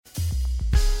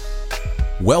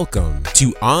Welcome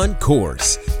to On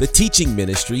Course, the teaching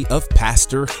ministry of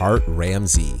Pastor Hart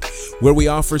Ramsey, where we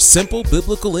offer simple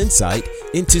biblical insight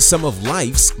into some of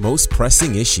life's most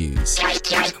pressing issues.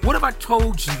 What if I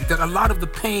told you that a lot of the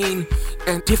pain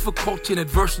and difficulty and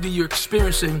adversity you're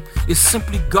experiencing is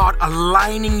simply God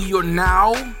aligning your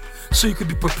now so you could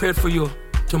be prepared for your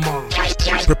tomorrow?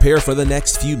 Prepare for the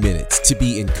next few minutes to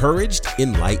be encouraged,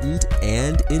 enlightened,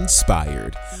 and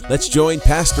inspired. Let's join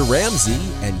Pastor Ramsey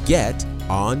and get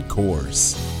on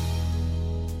course.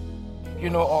 You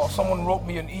know, someone wrote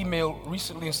me an email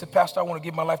recently and said, Pastor, I want to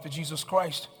give my life to Jesus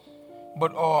Christ,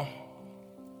 but I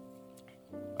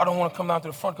don't want to come down to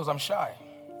the front because I'm shy.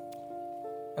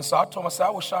 And so I told myself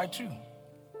I was shy too.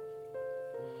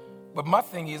 But my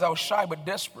thing is I was shy but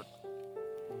desperate.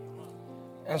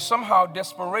 And somehow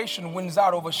desperation wins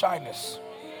out over shyness.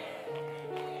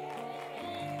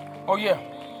 Oh yeah.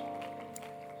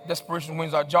 Desperation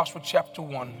wins out. Joshua chapter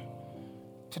 1.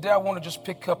 Today I want to just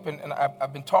pick up, and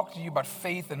I've been talking to you about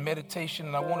faith and meditation,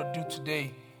 and I want to do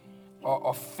today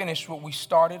or finish what we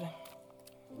started.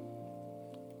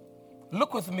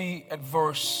 Look with me at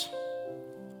verse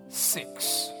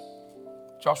 6.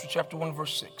 Joshua chapter 1,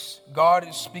 verse 6. God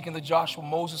is speaking to Joshua.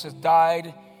 Moses has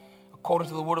died according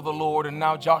to the word of the Lord, and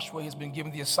now Joshua has been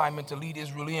given the assignment to lead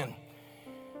Israel in.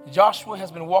 Joshua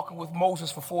has been walking with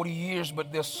Moses for 40 years,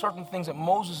 but there's certain things that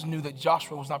Moses knew that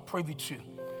Joshua was not privy to.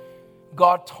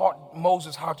 God taught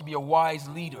Moses how to be a wise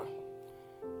leader,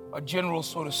 a general,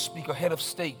 so to speak, a head of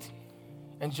state.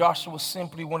 And Joshua was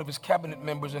simply one of his cabinet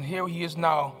members, and here he is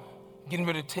now getting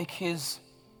ready to take his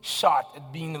shot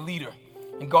at being the leader.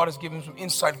 And God has given him some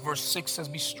insight. Verse 6 says,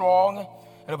 Be strong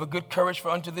and of a good courage, for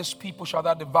unto this people shalt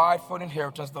thou divide for an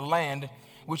inheritance the land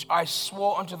which I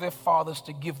swore unto their fathers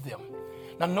to give them.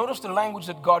 Now notice the language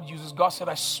that God uses. God said,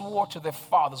 I swore to their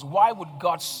fathers. Why would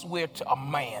God swear to a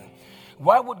man?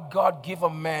 Why would God give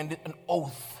a man an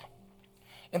oath?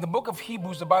 In the book of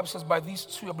Hebrews, the Bible says by these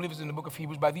two, I believe it's in the book of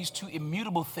Hebrews, by these two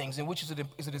immutable things, in which it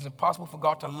is impossible for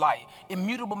God to lie.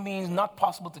 Immutable means not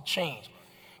possible to change.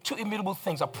 Two immutable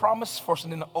things, a promise first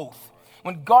and then an oath.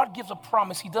 When God gives a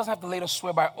promise, he doesn't have to later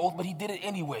swear by oath, but he did it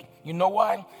anyway. You know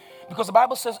why? Because the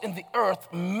Bible says in the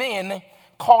earth, men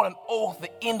call an oath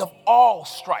the end of all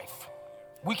strife.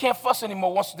 We can't fuss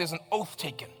anymore once there's an oath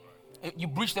taken. You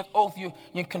breach that oath, you're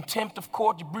in contempt of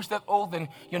court. You breach that oath, and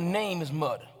your name is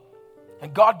mud.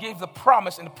 And God gave the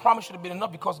promise, and the promise should have been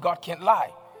enough because God can't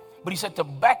lie. But he said to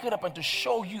back it up and to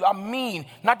show you, I mean,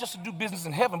 not just to do business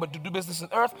in heaven, but to do business in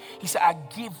earth. He said, I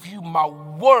give you my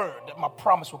word that my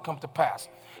promise will come to pass.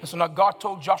 And so now God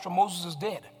told Joshua, Moses is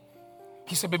dead.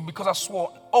 He said, but because I swore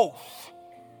an oath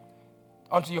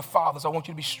unto your fathers, I want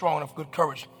you to be strong and of good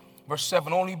courage. Verse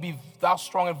 7, only be thou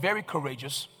strong and very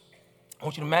courageous. I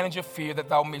want you to manage your fear, that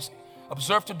thou mayest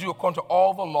observe to do according to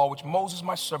all the law which Moses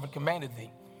my servant commanded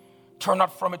thee. Turn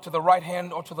not from it to the right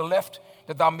hand or to the left,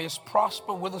 that thou mayest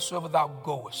prosper whithersoever thou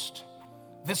goest.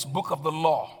 This book of the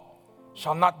law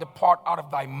shall not depart out of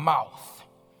thy mouth,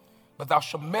 but thou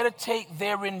shalt meditate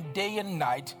therein day and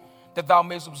night, that thou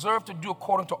mayest observe to do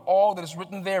according to all that is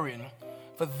written therein.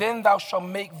 For then thou shalt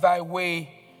make thy way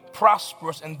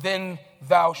prosperous, and then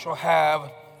thou shalt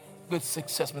have good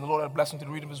success. May the Lord add a blessing to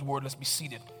the reading of his word. Let's be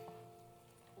seated.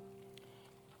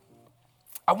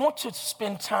 I want to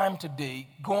spend time today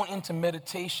going into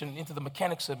meditation, into the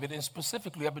mechanics of it, and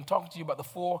specifically I've been talking to you about the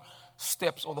 4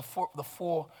 steps or the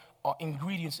four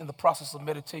ingredients in the process of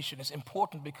meditation. It's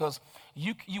important because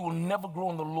you will never grow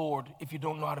in the Lord if you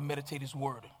don't know how to meditate his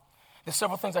word. There's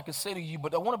several things I could say to you,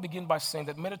 but I want to begin by saying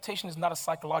that meditation is not a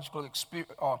psychological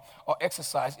or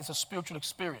exercise. It's a spiritual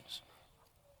experience.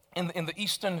 In the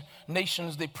Eastern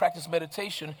nations, they practice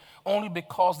meditation only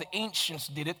because the ancients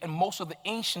did it, and most of the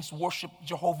ancients worship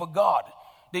Jehovah God.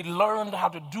 They learned how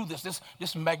to do this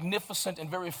magnificent and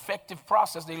very effective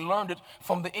process. They learned it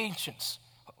from the ancients,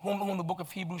 whom the book of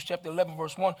Hebrews chapter 11,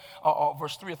 verse 1,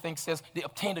 verse 3, I think, says they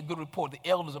obtained a good report. The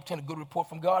elders obtained a good report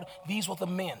from God. These were the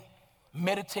men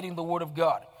meditating the word of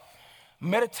God.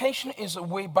 Meditation is a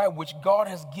way by which God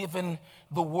has given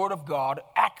the word of God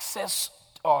access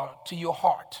to your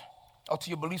heart or to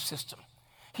your belief system.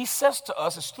 He says to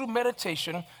us, it's through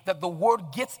meditation that the word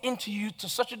gets into you to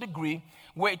such a degree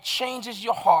where it changes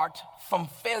your heart from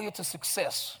failure to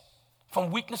success,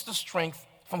 from weakness to strength,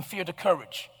 from fear to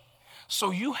courage. So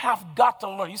you have got to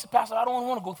learn. You say, Pastor, I don't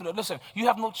want to go through that. Listen, you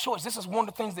have no choice. This is one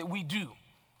of the things that we do.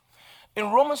 In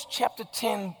Romans chapter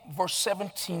 10, verse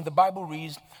 17, the Bible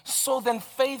reads, so then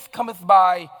faith cometh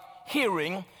by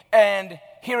hearing, and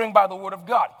hearing by the word of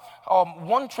God.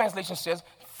 One translation says,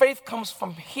 faith comes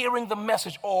from hearing the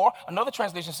message, or another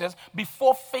translation says,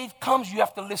 before faith comes, you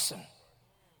have to listen.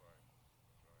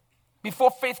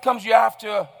 Before faith comes, you have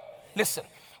to listen.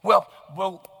 Well,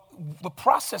 the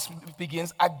process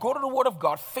begins. I go to the Word of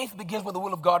God. Faith begins where the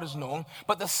will of God is known.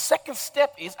 But the second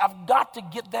step is I've got to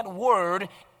get that word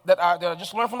that I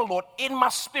just learned from the Lord in my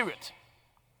spirit.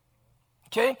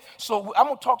 Okay? So I'm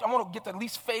going to get at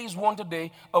least phase one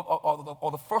today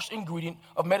of the first ingredient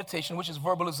of meditation, which is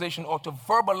verbalization, or to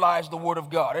verbalize the Word of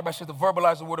God. Everybody say to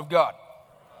verbalize the Word of God.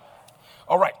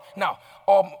 All right. Now,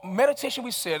 meditation,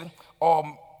 we said,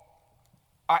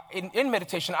 in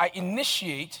meditation, I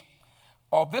initiate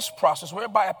this process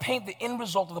whereby I paint the end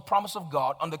result of the promise of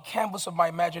God on the canvas of my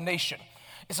imagination.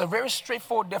 It's a very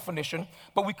straightforward definition,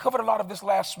 but we covered a lot of this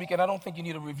last week, and I don't think you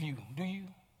need a review. Do you?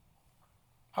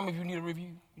 How many of you need a review?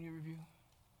 You need a review?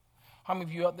 How many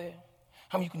of you out there?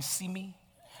 How many of you can see me?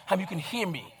 How many of you can hear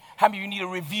me? How many of you need a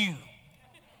review?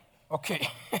 Okay.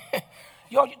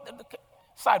 Yo,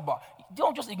 sidebar.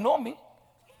 Don't just ignore me.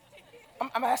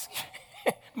 I'm asking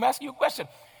you a question.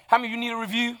 How many of you need a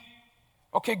review?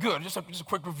 Okay, good. Just a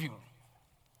quick review.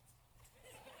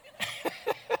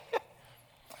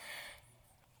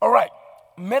 All right.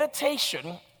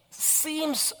 Meditation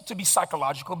seems to be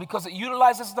psychological because it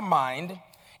utilizes the mind,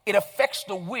 it affects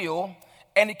the will,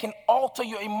 and it can alter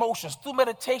your emotions. Through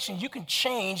meditation, you can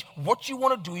change what you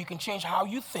want to do. You can change how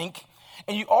you think,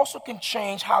 and you also can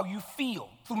change how you feel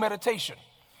through meditation.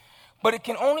 But it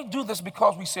can only do this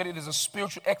because we said it is a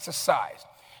spiritual exercise.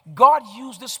 God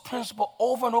used this principle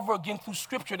over and over again through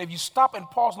Scripture. And if you stop and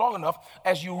pause long enough,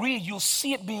 as you read, you'll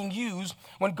see it being used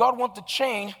when God wants to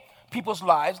change people's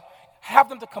lives, have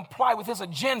them to comply with His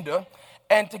agenda,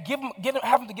 and to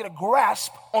have them to get a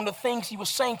grasp on the things He was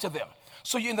saying to them.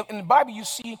 So in the Bible, you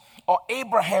see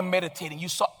Abraham meditating. You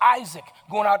saw Isaac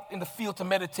going out in the field to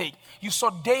meditate. You saw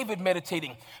David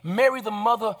meditating. Mary, the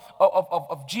mother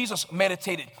of Jesus,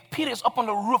 meditated. Peter is up on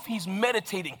the roof. He's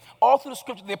meditating. All through the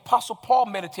Scripture, the Apostle Paul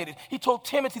meditated. He told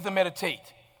Timothy to meditate.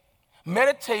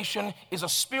 Meditation is a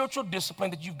spiritual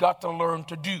discipline that you've got to learn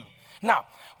to do. Now,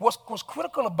 what's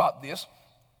critical about this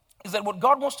is that what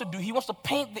God wants to do, He wants to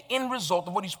paint the end result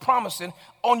of what He's promising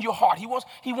on your heart. He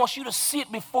wants you to see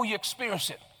it before you experience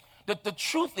it. The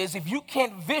truth is, if you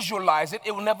can't visualize it,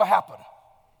 it will never happen.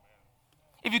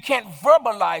 If you can't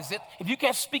verbalize it, if you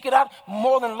can't speak it out,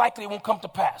 more than likely it won't come to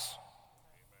pass.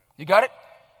 You got it?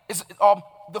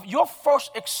 Your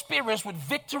first experience with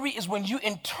victory is when you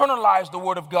internalize the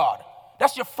Word of God.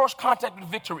 That's your first contact with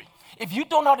victory. If you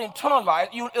do not internalize,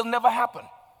 it'll never happen.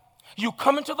 You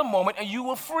come into the moment and you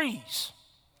will freeze.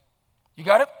 You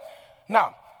got it?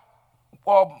 Now,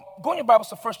 go in your Bibles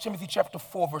to 1 Timothy chapter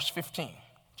 4, verse 15,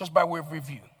 just by way of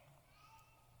review.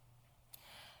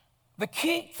 The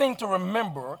key thing to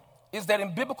remember is that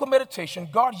in biblical meditation,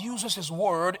 God uses His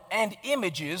Word and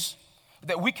images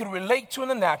that we can relate to in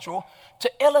the natural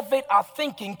to elevate our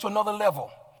thinking to another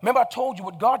level. Remember, I told you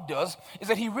what God does is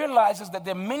that He realizes that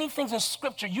there are many things in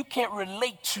Scripture you can't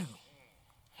relate to.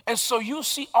 And so you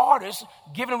see artists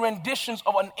giving renditions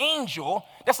of an angel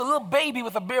that's a little baby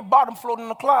with a bare bottom floating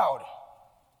in a cloud.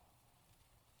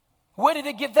 Where did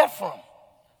they get that from?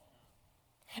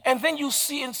 And then you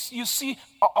see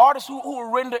artists who will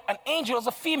render an angel as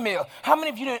a female. How many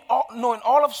of you know in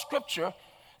all of Scripture,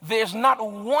 there's not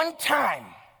one time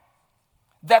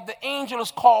that the angel is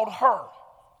called her?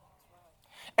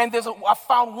 And I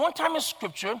found one time in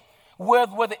Scripture where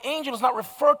the angel is not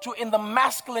referred to in the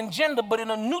masculine gender, but in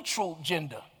a neutral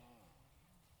gender.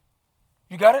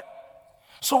 You got it?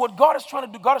 So what God is trying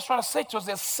to do, God is trying to say to us,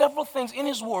 there's several things in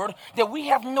His Word that we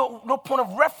have no point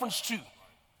of reference to.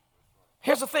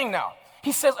 Here's the thing now.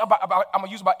 He says I'm going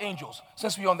to use about angels,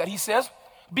 since we're on that. He says,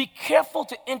 be careful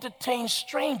to entertain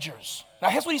strangers. Now,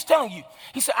 here's what He's telling you.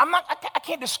 He said, I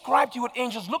can't describe to you what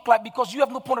angels look like because you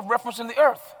have no point of reference in the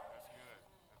earth.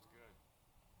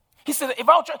 He said,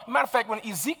 matter of fact, when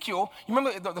Ezekiel, you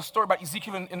remember the story about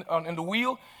Ezekiel in the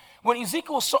wheel? When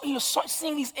Ezekiel was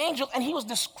seeing these angels and he was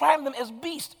describing them as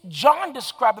beasts. John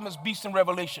described them as beasts in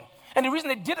Revelation. And the reason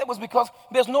they did it was because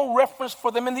there's no reference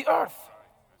for them in the earth.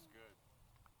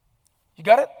 You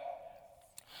got it?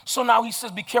 So now he says,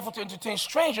 be careful to entertain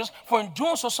strangers, for in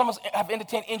doing so, some have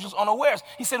entertained angels unawares.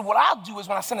 He said, what I'll do is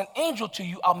when I send an angel to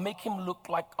you, I'll make him look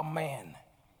like a man.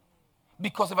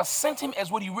 Because if I sent him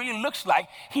as what he really looks like,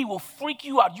 he will freak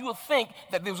you out. You will think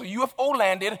that there was a UFO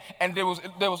landed and there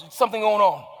was something going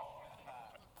on.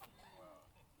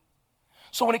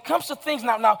 So when it comes to things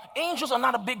now, angels are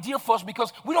not a big deal for us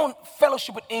because we don't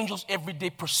fellowship with angels every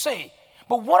day per se.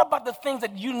 But what about the things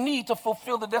that you need to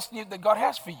fulfill the destiny that God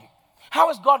has for you? How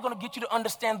is God going to get you to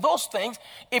understand those things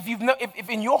if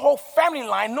in your whole family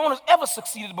line no one has ever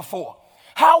succeeded before?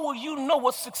 How will you know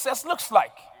what success looks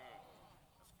like?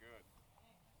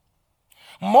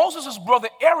 Moses' brother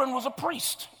Aaron was a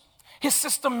priest. His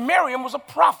sister Miriam was a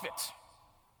prophet.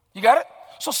 You got it?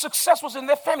 So success was in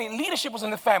their family. Leadership was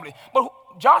in their family. But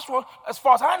Joshua, as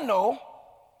far as I know,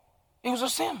 it was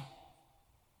just him.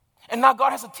 And now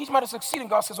God has to teach him how to succeed. And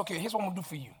God says, okay, here's what I'm going to do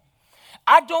for you.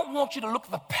 I don't want you to look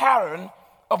at the pattern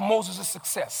of Moses'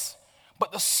 success.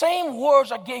 But the same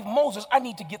words I gave Moses, I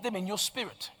need to get them in your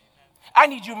spirit. I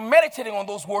need you meditating on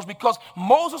those words, because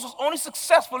Moses was only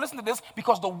successful, listen to this,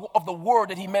 because of the word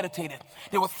that he meditated.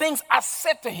 There were things I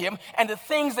said to him, and the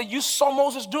things that you saw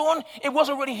Moses doing, it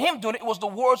wasn't really him doing it, it was the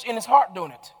words in his heart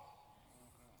doing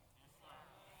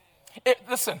it.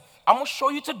 Listen, I'm going to show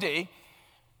you today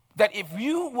that if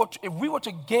we were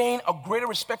to gain a greater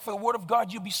respect for the word of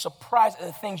God, you'll be surprised at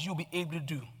the things you'll be able to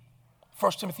do.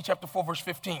 1 Timothy chapter 4, verse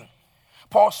 15.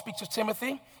 Paul speaks to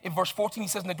Timothy. In verse 14, he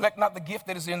says, neglect not the gift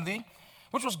that is in thee,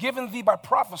 which was given thee by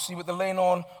prophecy with the laying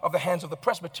on of the hands of the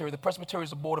presbytery. The presbytery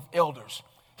is a board of elders.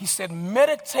 He said,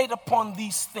 meditate upon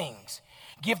these things.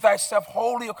 Give thyself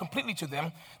wholly or completely to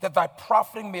them, that thy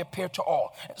profiting may appear to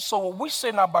all. So what we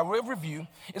say now by way of review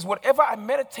is whatever I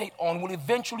meditate on will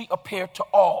eventually appear to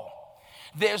all.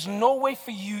 There's no way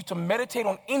for you to meditate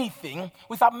on anything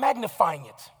without magnifying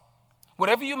it.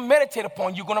 Whatever you meditate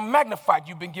upon, you're going to magnify it.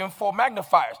 You've been given 4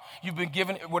 magnifiers. You've been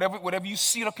given whatever you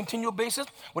see on a continual basis,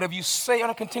 whatever you say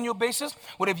on a continual basis,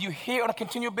 whatever you hear on a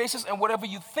continual basis, and whatever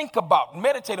you think about,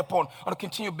 meditate upon on a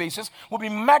continual basis will be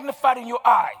magnified in your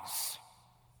eyes.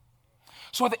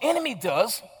 So what the enemy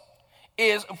does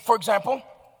is, for example,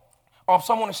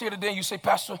 someone is here today and you say,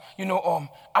 Pastor,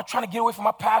 I'm trying to get away from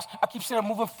my past. I keep saying I'm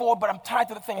moving forward, but I'm tied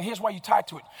to the thing. And here's why you're tied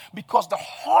to it. Because the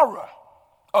horror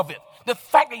of it, the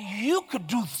fact that you could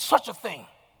do such a thing,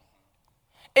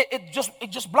 it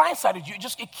just blindsided you.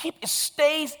 It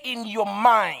stays in your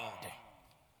mind.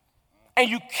 And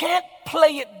you can't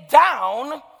play it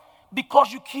down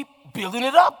because you keep building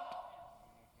it up.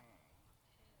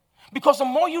 Because the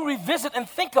more you revisit and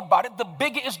think about it, the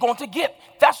bigger it's going to get.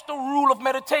 That's the rule of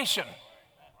meditation.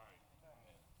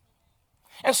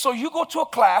 And so you go to a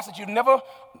class that you've never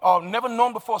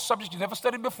known before, a subject you've never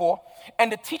studied before,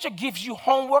 and the teacher gives you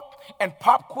homework and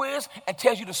pop quiz and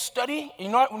tells you to study. You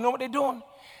know what they're doing?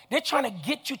 They're trying to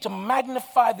get you to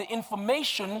magnify the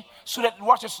information so that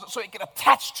it can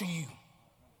attach to you.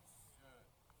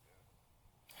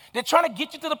 They're trying to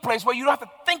get you to the place where you don't have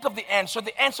to think of the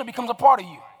answer becomes a part of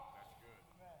you.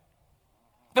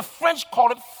 The French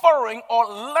call it furrowing or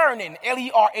learning,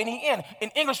 L-E-R-N-E-N. In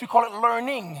English, we call it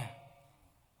learning.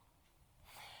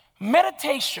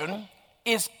 Meditation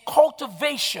is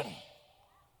cultivation.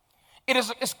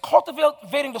 It's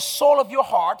cultivating the soul of your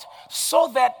heart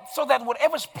so that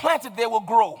whatever's planted there will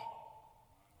grow.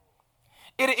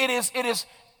 It is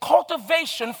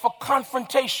cultivation for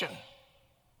confrontation.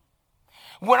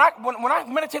 When I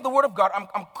meditate the word of God,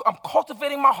 I'm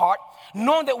cultivating my heart,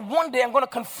 knowing that one day I'm going to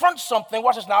confront something,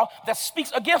 watch this now, that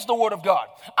speaks against the word of God.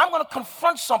 I'm going to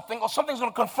confront something, or something's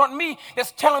going to confront me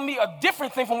that's telling me a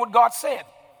different thing from what God said.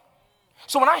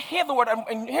 So when I hear the word,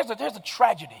 and here's the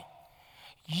tragedy.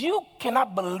 You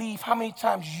cannot believe how many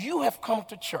times you have come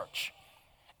to church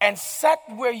and sat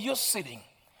where you're sitting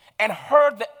and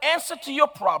heard the answer to your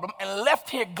problem and left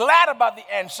here glad about the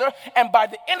answer, and by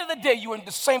the end of the day, you're in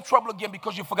the same trouble again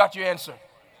because you forgot your answer.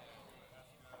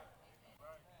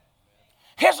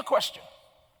 Here's the question.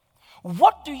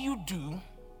 What do you do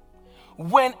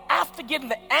when after getting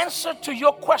the answer to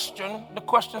your question, the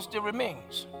question still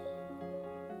remains?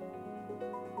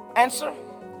 Answer,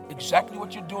 exactly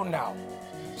what you're doing now,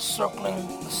 circling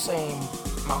the same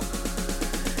mountain.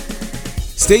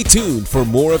 Stay tuned for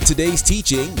more of today's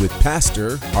teaching with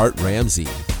Pastor Hart Ramsey.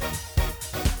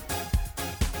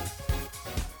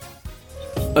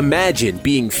 Imagine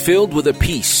being filled with a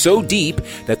peace so deep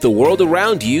that the world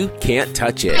around you can't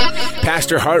touch it.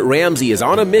 Pastor Hart Ramsey is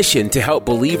on a mission to help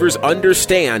believers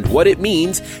understand what it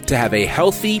means to have a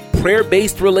healthy,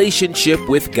 prayer-based relationship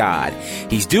with God.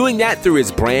 He's doing that through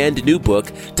his brand new book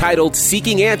titled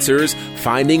Seeking Answers,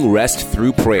 Finding Rest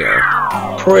Through Prayer.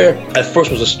 Prayer at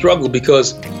first was a struggle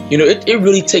because, it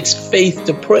really takes faith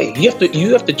to pray. You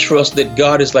have to trust that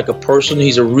God is like a person,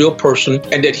 he's a real person,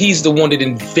 and that he's the one that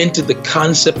invented the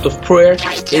concept of prayer.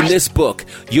 In this book,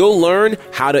 you'll learn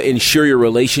how to ensure your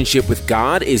relationship with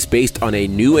God is based on a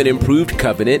new and improved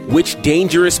covenant, which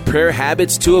dangerous prayer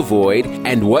habits to avoid,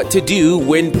 and what to do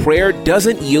when prayer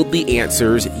doesn't yield the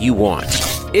answers you want.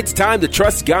 It's time to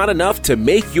trust God enough to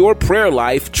make your prayer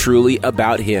life truly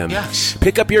about Him. Yes.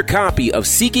 Pick up your copy of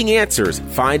Seeking Answers,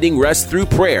 Finding Rest Through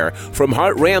Prayer from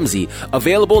Hart Ramsey,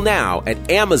 available now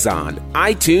at Amazon,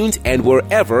 iTunes, and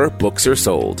wherever books are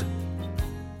sold.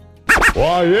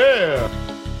 Why, yeah.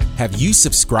 Have you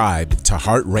subscribed to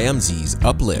Hart Ramsey's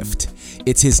Uplift?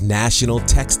 It's his national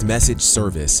text message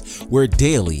service where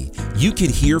daily you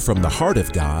can hear from the heart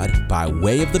of God by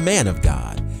way of the man of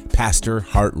God, Pastor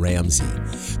Hart Ramsey.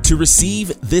 To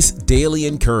receive this daily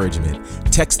encouragement,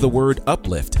 text the word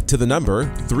uplift to the number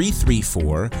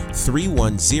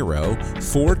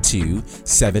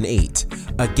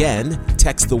 334-310-4278. Again,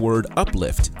 text the word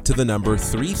uplift to the number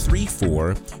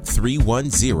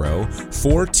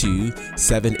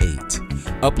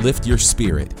 334-310-4278. Uplift your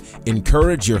spirit,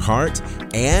 encourage your heart,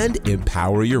 and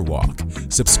empower your walk.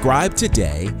 Subscribe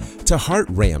today to Hart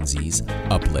Ramsey's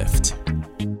Uplift.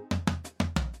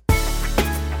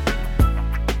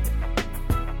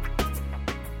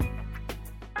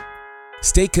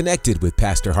 Stay connected with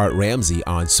Pastor Hart Ramsey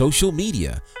on social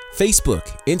media, Facebook,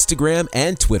 Instagram,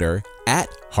 and Twitter at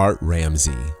Hart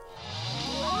Ramsey.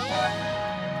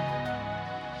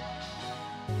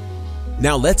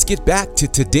 Now let's get back to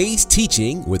today's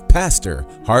teaching with Pastor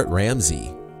Hart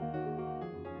Ramsey.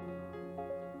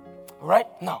 All right?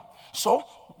 Now, so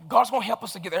God's going to help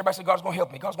us to get there. Everybody say, God's going to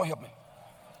help me. God's going to help me.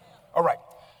 All right.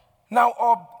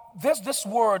 Now, there's this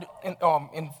word in 1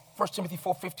 Timothy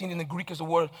 4:15 in the Greek is the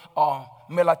word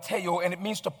melateo, and it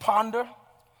means to ponder.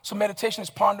 So meditation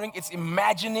is pondering. It's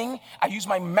imagining. I use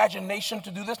my imagination to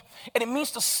do this. And it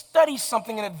means to study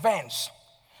something in advance.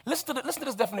 Listen to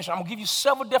this definition. I'm going to give you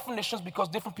several definitions because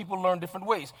different people learn different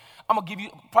ways. I'm going to give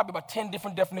you probably about 10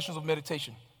 different definitions of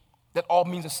meditation that all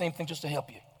means the same thing just to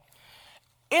help you.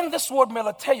 In this word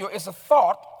melateo is a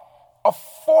thought of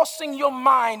forcing your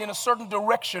mind in a certain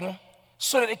direction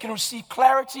so that it can receive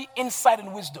clarity, insight,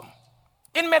 and wisdom.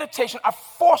 In meditation, I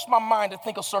force my mind to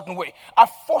think a certain way. I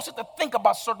force it to think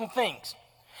about certain things.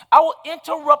 I will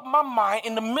interrupt my mind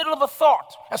in the middle of a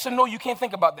thought and say, no, you can't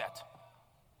think about that.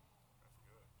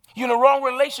 You're in a wrong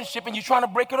relationship and you're trying to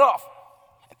break it off.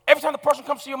 Every time the person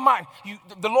comes to your mind,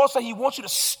 the Lord said he wants you to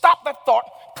stop that thought,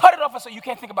 cut it off and say, you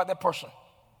can't think about that person.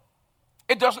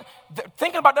 It doesn't.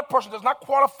 Thinking about that person does not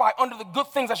qualify under the good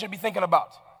things I should be thinking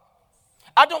about.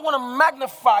 I don't want to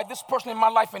magnify this person in my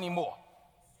life anymore.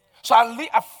 So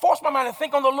I force my mind to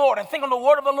think on the Lord and think on the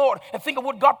word of the Lord and think of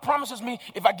what God promises me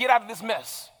if I get out of this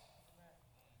mess.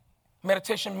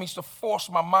 Meditation means to force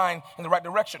my mind in the right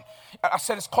direction. I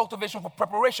said it's cultivation for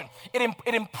preparation.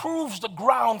 It improves the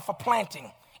ground for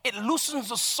planting. It loosens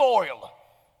the soil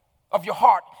of your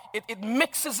heart. It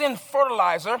mixes in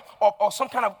fertilizer or some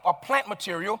kind of plant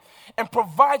material and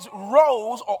provides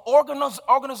rows or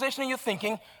organization in your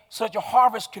thinking so that your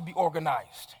harvest could be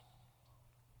organized.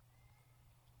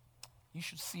 You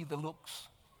should see the looks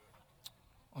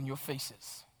on your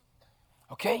faces.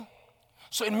 Okay?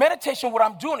 So in meditation, what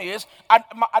I'm doing is I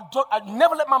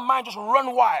never let my mind just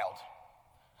run wild.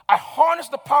 I harness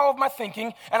the power of my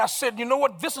thinking, and I said, you know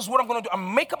what? This is what I'm going to do. I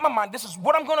make up my mind. This is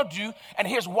what I'm going to do, and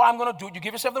here's why I'm going to do it. You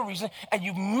give yourself the reason, and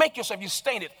you make yourself, you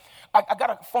stain it. I got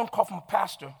a phone call from a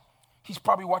pastor. He's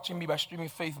probably watching me by Streaming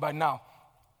Faith by now.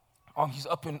 He's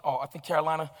up in, I think,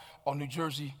 Carolina or New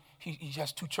Jersey. He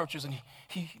has 2 churches, and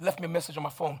he left me a message on my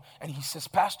phone, and he says,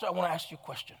 Pastor, I want to ask you a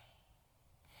question.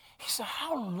 He said,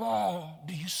 how long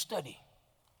do you study?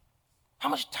 How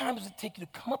much time does it take you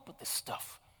to come up with this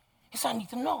stuff? He said, I need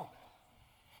to know.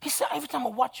 He said, every time I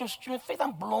watch your Stream of Faith,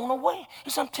 I'm blown away. He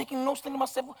said, I'm taking notes, thinking to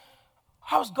myself,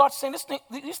 how is God saying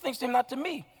these things to him, not to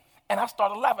me? And I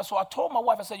started laughing. So I told my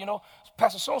wife, I said, you know,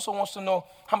 Pastor so-and-so wants to know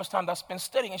how much time I spend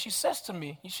studying. And she says to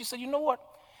me, she said, you know what?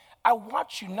 I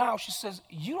watch you now. She says,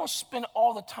 you don't spend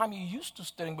all the time you used to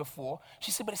studying before.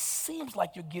 She said, but it seems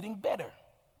like you're getting better.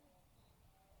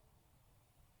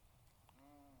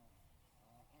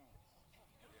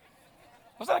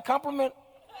 Was that a compliment?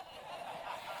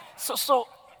 So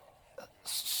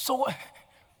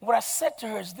what I said to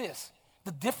her is this.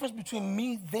 The difference between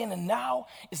me then and now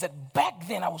is that back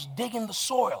then I was digging the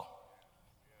soil.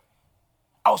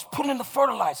 I was putting in the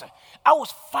fertilizer. I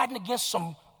was fighting against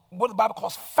some, what the Bible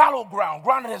calls fallow ground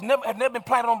that had never been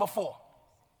planted on before.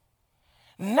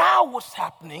 Now what's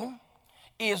happening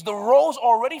is the rows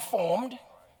already formed.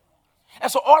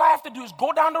 And so all I have to do is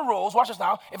go down the rows. Watch this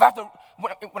now. If I have to,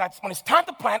 when it's time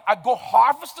to plant, I go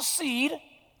harvest the seed.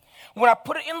 When I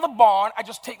put it in the barn, I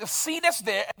just take the seed that's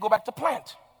there and go back to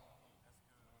plant.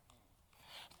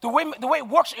 The way it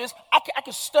works is I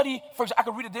can study, for example, I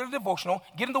can read a daily devotional,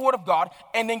 get in the Word of God,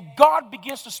 and then God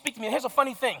begins to speak to me. And here's a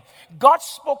funny thing. God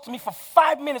spoke to me for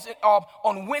 5 minutes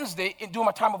on Wednesday during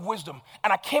my time of wisdom.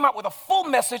 And I came out with a full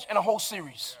message and a whole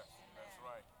series.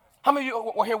 How many of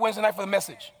you were here Wednesday night for the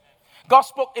message? God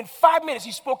spoke in 5 minutes.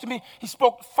 He spoke to me. He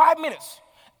spoke 5 minutes.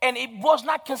 And it was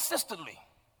not consistently.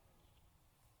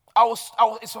 It was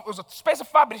a space of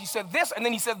 5 minutes. He said this, and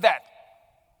then he said that.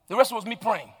 The rest was me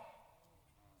praying.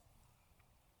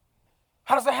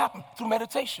 How does that happen? Through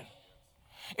meditation.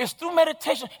 It's through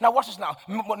meditation. Now watch this now.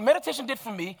 What meditation did for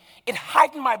me, it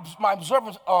heightened my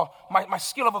observance, my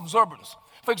skill of observance.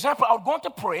 For example, I would go into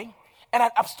pray, and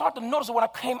I've started to notice that when I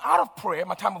came out of prayer,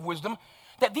 my time of wisdom,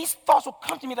 that these thoughts would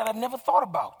come to me that I'd never thought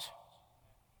about.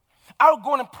 I would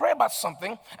go in and pray about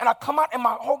something, and I'd come out, and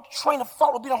my whole train of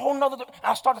thought would be a whole nother, and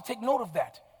I start to take note of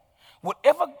that.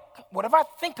 Whatever I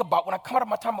think about when I come out of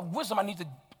my time of wisdom, I need to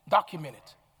document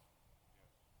it.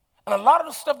 And a lot of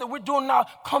the stuff that we're doing now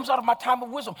comes out of my time of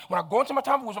wisdom. When I go into my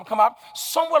time of wisdom, come out,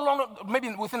 somewhere along,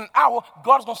 maybe within an hour,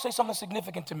 God is going to say something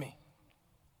significant to me.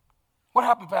 What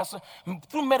happened, Pastor?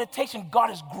 Through meditation,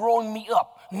 God is growing me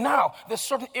up. Now, there's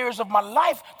certain areas of my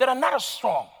life that are not as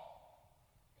strong.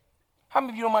 How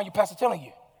many of you don't mind your pastor telling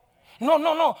you? No.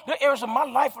 There are areas of my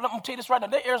life, let me tell you this right now,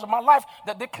 there are areas of my life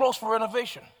that they're close for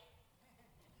renovation.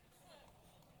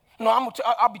 No,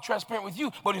 I'll be transparent with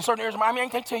you, but in certain areas of my life, I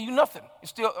can't tell you nothing.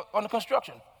 It's still under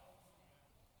construction.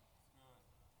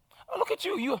 Oh, look at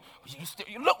you. You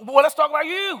look, boy, let's talk about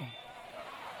you.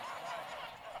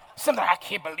 Something I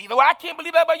can't believe it. Well, I can't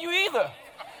believe that about you either.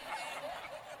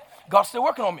 God's still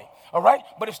working on me, all right?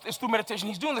 But it's through meditation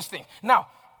He's doing this thing. Now,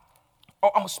 I'm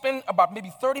going to spend about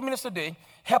maybe 30 minutes a day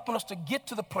helping us to get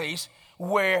to the place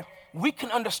where we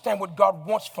can understand what God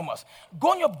wants from us.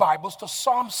 Go in your Bibles to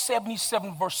Psalm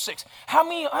 77, verse 6. How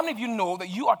many of you know that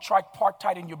you are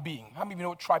tripartite in your being? How many of you know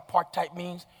what tripartite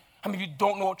means? How many of you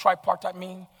don't know what tripartite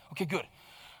means? Okay, good.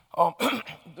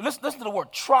 Listen to the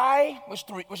word tri,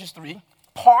 which is three,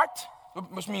 part,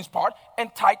 which means part,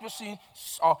 and tight, which means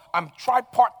I'm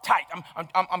tripartite.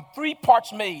 I'm 3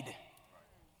 parts made.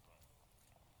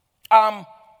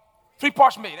 3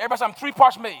 parts made. Everybody say, I'm 3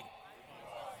 parts made.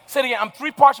 Say it again, I'm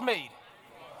 3 parts made.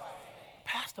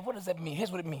 Pastor, what does that mean?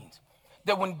 Here's what it means.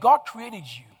 That when God created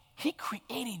you, He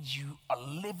created you a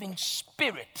living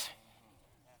spirit.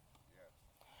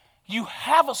 You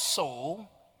have a soul,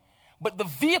 but the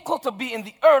vehicle to be in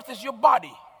the earth is your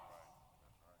body.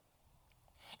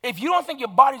 If you don't think your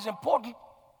body's important,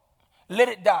 let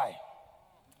it die.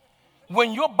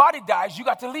 When your body dies, you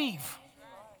got to leave.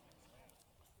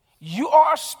 You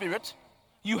are a spirit,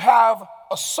 you have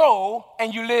a soul,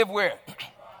 and you live where?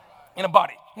 In a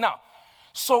body. Now,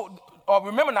 so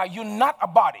remember now, you're not a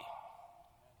body.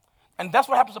 And that's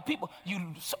what happens to people. You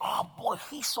say, oh boy,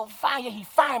 he's so fine. Yeah, he's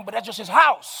fine, but that's just his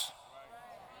house.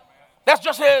 That's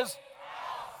just his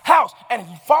house. And if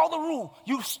you follow the rule,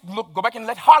 go back and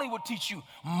let Hollywood teach you.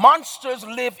 Monsters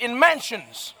live in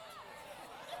mansions.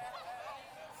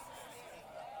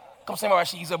 Come say, well,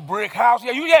 she's a brick house.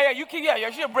 She's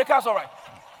a brick house, all right.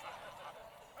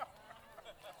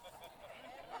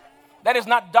 That is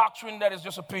not doctrine, that is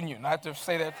just opinion. I have to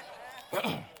say that.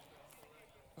 I'm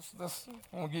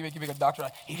going to give you a doctrine.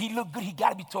 If he looked good, he got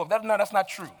to be tough. That's not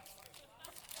true.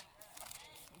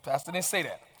 Pastor didn't say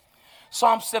that.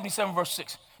 Psalm 77, verse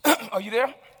 6. Are you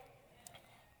there?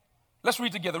 Let's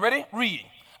read together. Ready? Read.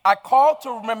 I call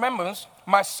to remembrance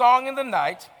my song in the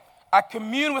night. I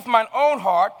commune with mine own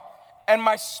heart, and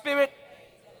my spirit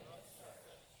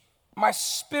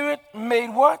made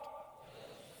what?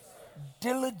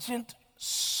 Diligent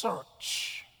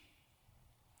search.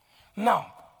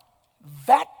 Now,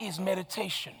 that is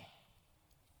meditation.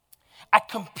 I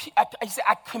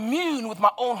commune with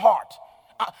my own heart.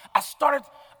 I start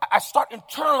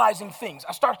internalizing things.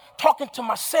 I start talking to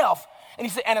myself. And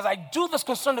he said, and as I do this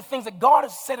concerning the things that God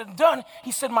has said and done,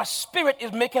 he said, my spirit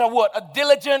is making a what? A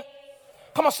diligent.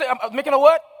 Come on, say, I'm making a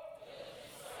what?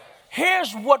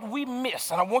 Here's what we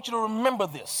miss, and I want you to remember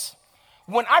this.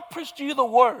 When I preach to you the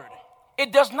word,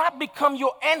 it does not become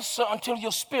your answer until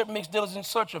your spirit makes diligent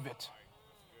search of it.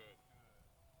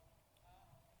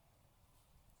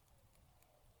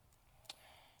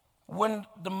 When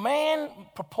the man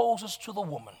proposes to the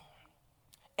woman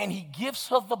and he gives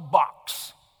her the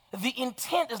box, the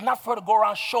intent is not for her to go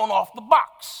around showing off the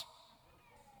box.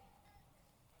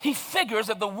 He figures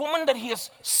that the woman that he has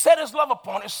set his love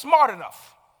upon is smart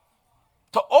enough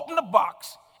to open the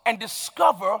box and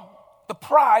discover the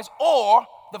prize or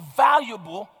the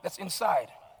valuable that's inside.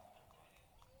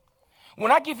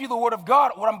 When I give you the word of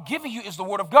God, what I'm giving you is the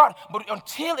word of God. But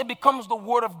until it becomes the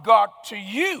word of God to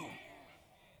you,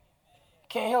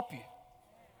 can't help you.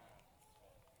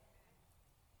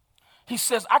 He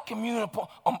says, I commune with my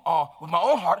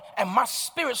own heart, and my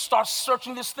spirit starts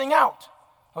searching this thing out.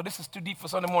 Oh, this is too deep for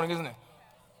Sunday morning, isn't it?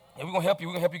 Yeah, we're going to help you.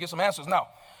 We're going to help you get some answers now.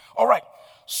 All right.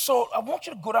 So I want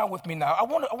you to go down with me now. I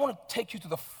want to take you to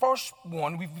the first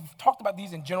one. We've talked about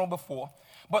these in general before,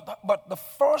 but the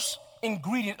first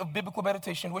ingredient of biblical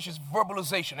meditation, which is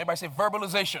verbalization. Everybody say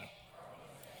verbalization.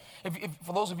 If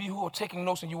for those of you who are taking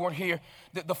notes and you weren't here,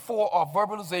 the four are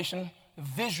verbalization,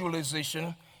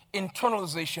 visualization,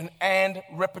 internalization, and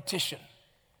repetition.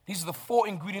 These are the 4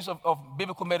 ingredients of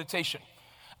biblical meditation.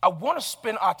 I want to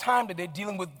spend our time today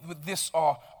dealing with this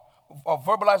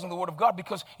verbalizing the Word of God,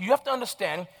 because you have to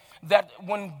understand that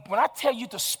when I tell you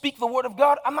to speak the Word of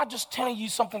God, I'm not just telling you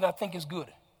something that I think is good.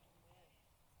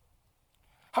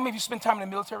 How many of you spend time in the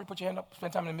military? Put your hand up.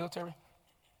 Spend time in the military.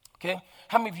 Okay.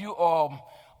 How many of you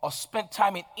spent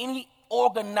time in any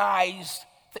organized,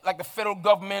 like the federal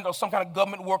government or some kind of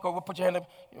government work? Or put your hand up.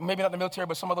 Maybe not the military,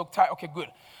 but some other type. Okay, good.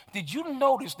 Did you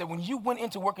notice that when you went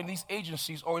into work in these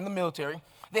agencies or in the military,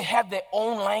 they had their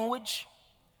own language?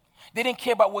 They didn't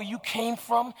care about where you came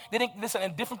from. They didn't listen,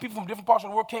 and different people from different parts of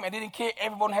the world came, and they didn't care.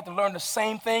 Everyone had to learn the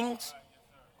same things.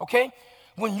 Okay?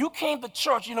 When you came to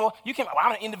church, you came,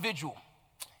 I'm an individual.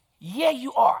 Yeah,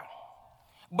 you are.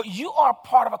 But you are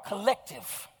part of a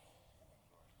collective.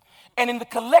 And in the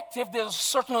collective, there's a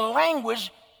certain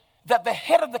language that the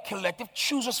head of the collective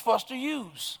chooses for us to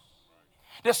use.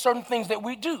 There's certain things that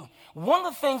we do. One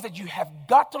of the things that you have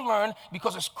got to learn,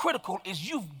 because it's critical, is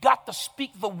you've got to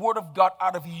speak the Word of God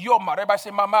out of your mouth. Everybody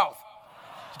say my mouth.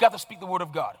 You've got to speak the Word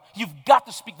of God. You've got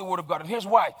to speak the Word of God. And here's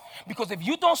why. Because if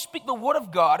you don't speak the Word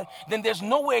of God, then there's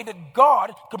no way that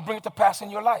God can bring it to pass in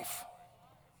your life.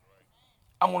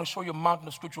 I want to show you a mountain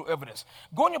of scriptural evidence.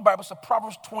 Go in your Bibles to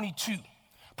Proverbs 22.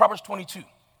 Proverbs 22.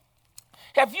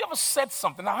 Have you ever said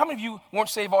something? Now, how many of you weren't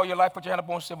saved all your life? Put your hand up,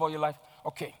 weren't saved all your life?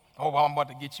 Okay. Oh, well, I'm about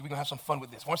to get you. We're going to have some fun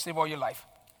with this. Weren't saved all your life.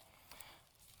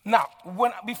 Now,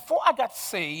 before I got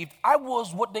saved, I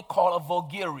was what they call a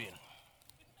vulgarian.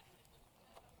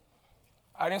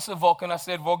 I didn't say Vulcan, I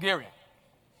said vulgarian.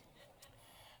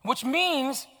 Which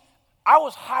means I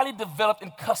was highly developed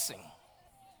in cussing.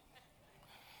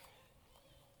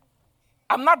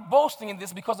 I'm not boasting in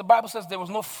this because the Bible says there was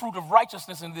no fruit of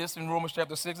righteousness in this in Romans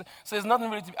chapter 6. So there's nothing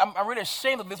really I'm really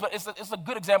ashamed of this, but it's a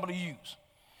good example to use.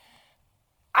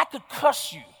 I could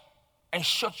cuss you and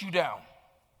shut you down.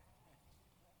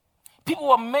 People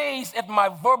were amazed at my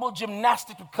verbal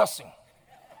gymnastics with cussing.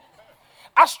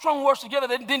 I strung words together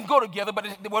that didn't go together,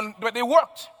 but they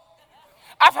worked.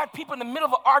 I've had people in the middle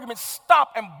of an argument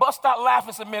stop and bust out laughing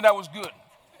and say, man, that was good.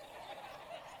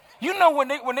 You know when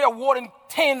they're awarding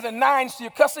 10s and 9s to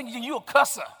your cussing, you're a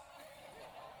cusser.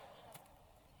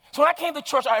 So when I came to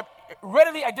church, I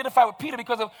readily identified with Peter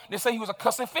because they say he was a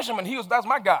cussing fisherman. That's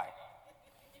my guy.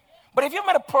 But have you ever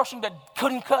met a person that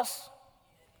couldn't cuss?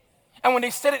 And when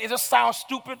they said it just sounds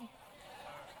stupid?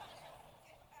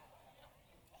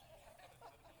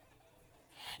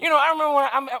 I remember when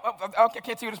I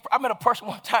can't tell you this. I met a person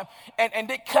one time, and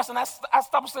they cussed, and I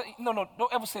stopped and said, no,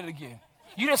 don't ever say it again.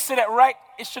 You didn't say that right.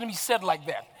 It shouldn't be said like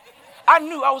that. I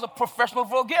knew I was a professional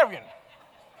vulgarian.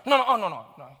 No.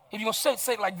 If you're going to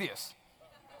say it like this.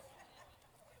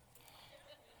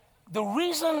 The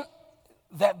reason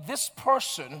that this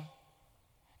person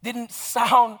didn't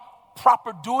sound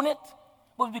proper doing it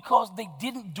was because they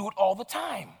didn't do it all the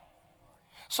time.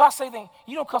 So I say,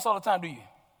 you don't cuss all the time, do you?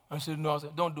 I said, no. I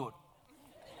said, don't do it.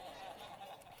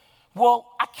 Well,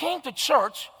 I came to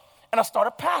church, and I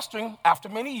started pastoring after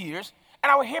many years,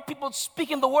 and I would hear people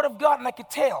speaking the Word of God, and I could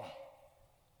tell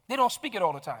they don't speak it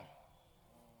all the time.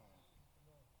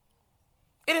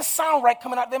 It didn't sound right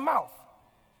coming out their mouth.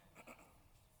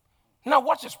 Now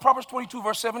watch this, Proverbs 22,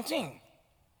 verse 17.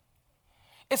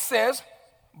 It says,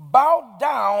 bow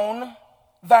down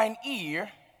thine ear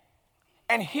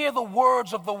and hear the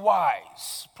words of the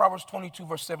wise. Proverbs 22,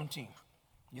 verse 17.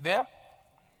 You there?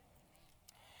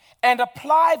 And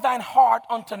apply thine heart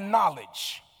unto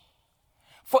knowledge.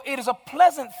 For it is a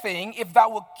pleasant thing if thou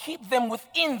wilt keep them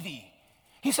within thee.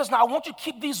 He says, now I want you to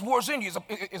keep these words in you.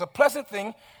 It's a pleasant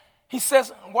thing. He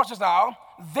says, watch this now.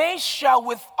 They shall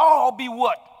withal be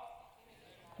what?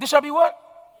 They shall be what?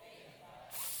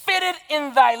 Fitted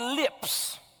in thy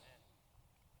lips.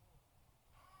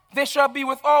 They shall be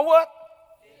withal what?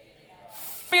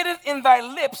 Fitted in thy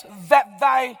lips, that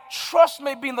thy trust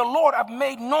may be in the Lord. I've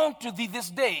made known to thee this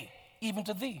day, even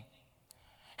to thee.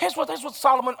 Here's what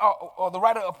Solomon, or the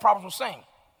writer of Proverbs, was saying.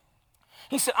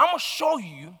 He said, I'm going to show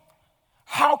you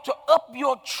how to up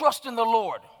your trust in the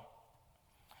Lord.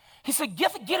 He said,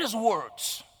 get his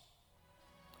words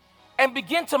and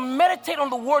begin to meditate on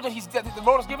the word that the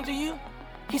Lord has given to you.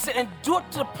 He said, and do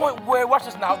it to the point where, watch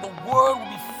this now, the word will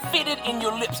be fitted in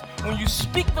your lips. When you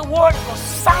speak the word, it will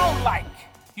sound like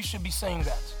you should be saying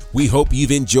that. We hope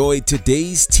you've enjoyed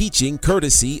today's teaching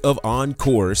courtesy of On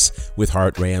Course with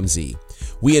Hart Ramsey.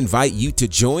 We invite you to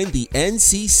join the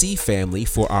NCC family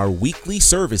for our weekly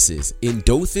services in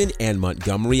Dothan and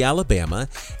Montgomery, Alabama,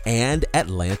 and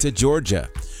Atlanta, Georgia.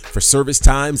 For service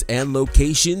times and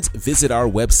locations, visit our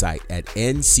website at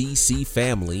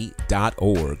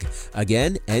nccfamily.org.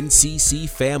 Again,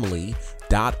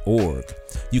 nccfamily.org.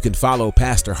 You can follow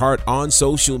Pastor Hart on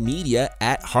social media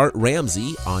at Hart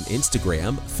Ramsey on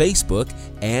Instagram, Facebook,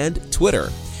 and Twitter.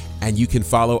 And you can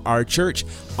follow our church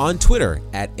on Twitter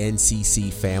at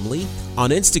NCC Family, on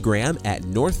Instagram at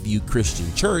Northview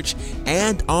Christian Church,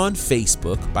 and on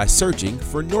Facebook by searching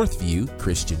for Northview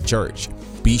Christian Church.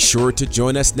 Be sure to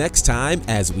join us next time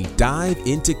as we dive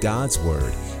into God's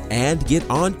Word and get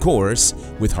on course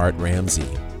with Hart Ramsey.